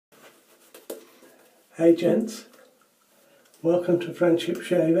Hey gents, welcome to Friendship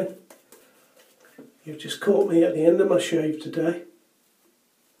Shaving. You've just caught me at the end of my shave today.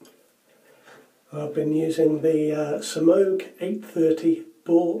 I've been using the Semogue 830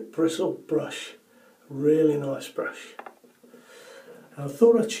 Ball Bristle brush. Really nice brush. I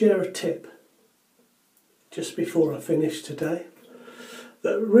thought I'd share a tip just before I finish today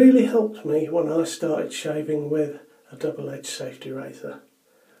that really helped me when I started shaving with a double-edged safety razor.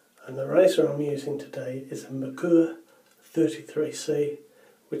 And the razor I'm using today is a Merkur 33C,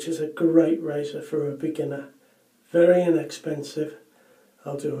 which is a great razor for a beginner. Very inexpensive.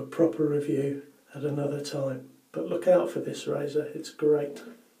 I'll do a proper review at another time. But look out for this razor, it's great.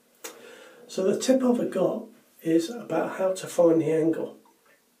 So the tip I've got is about how to find the angle.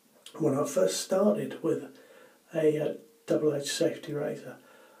 When I first started with a double-edged safety razor,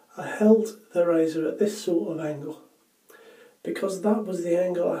 I held the razor at this sort of angle, because that was the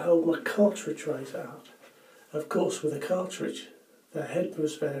angle I held my cartridge razor at. Of course, with a cartridge, the head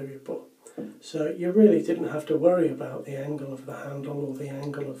was variable, so you really didn't have to worry about the angle of the handle or the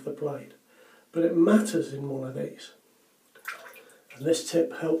angle of the blade. But it matters in one of these, and this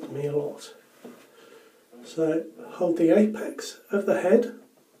tip helped me a lot. So hold the apex of the head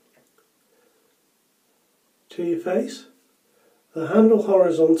to your face, the handle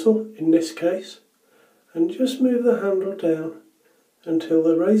horizontal in this case, and just move the handle down until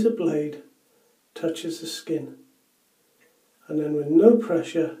the razor blade touches the skin. And then with no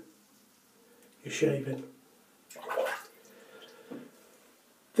pressure, you're shaving.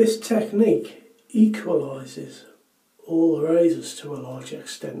 This technique equalises all the razors to a large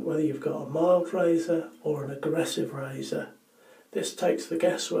extent, whether you've got a mild razor or an aggressive razor. This takes the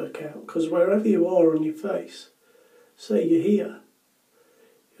guesswork out, because wherever you are on your face, say you're here,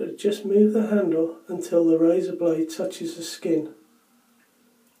 you just move the handle until the razor blade touches the skin.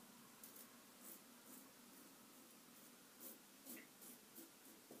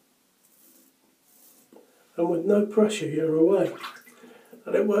 And with no pressure, you're away.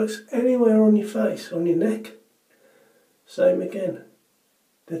 And it works anywhere on your face, on your neck. Same again.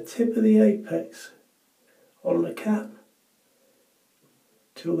 The tip of the apex on the cap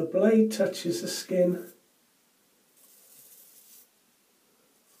till the blade touches the skin.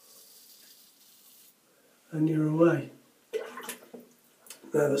 And you're away.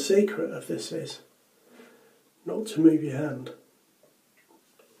 Now the secret of this is not to move your hand,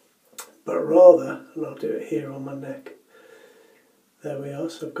 but rather, and I'll do it here on my neck. There we are.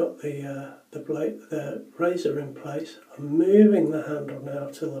 So I've got the razor in place. I'm moving the handle now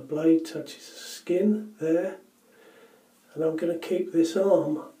till the blade touches the skin there, and I'm going to keep this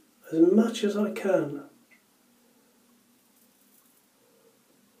arm as much as I can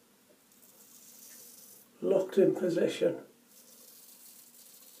locked in position.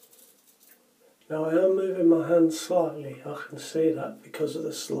 Now I am moving my hand slightly, I can see that because of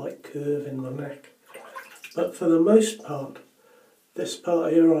the slight curve in my neck. But for the most part, this part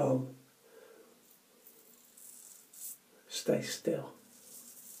of your arm stays still.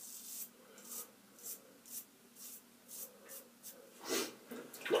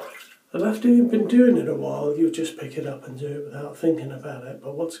 And after you've been doing it a while, you'll just pick it up and do it without thinking about it.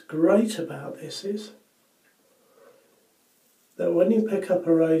 But what's great about this is that when you pick up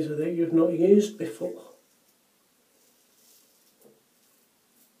a razor that you've not used before,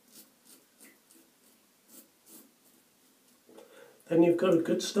 then you've got a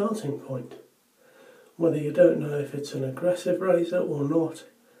good starting point. Whether you don't know if it's an aggressive razor or not,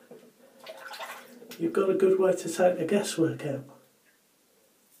 you've got a good way to take the guesswork out.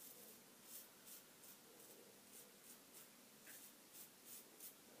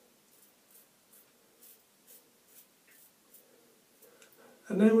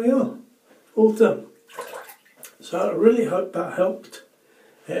 And there we are, all done. So I really hope that helped.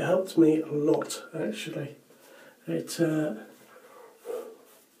 It helped me a lot, actually. It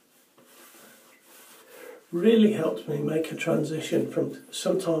really helped me make a transition from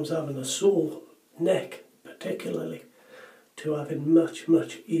sometimes having a sore neck, particularly, to having much,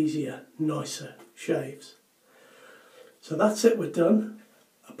 much easier, nicer shaves. So that's it, we're done.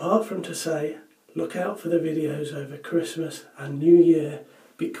 Apart from to say, look out for the videos over Christmas and New Year,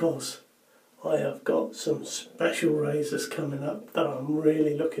 because I have got some special razors coming up that I'm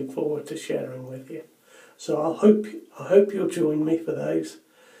really looking forward to sharing with you. So I hope you'll join me for those.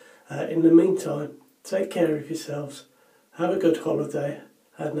 In the meantime, take care of yourselves, have a good holiday,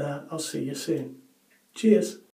 and I'll see you soon. Cheers.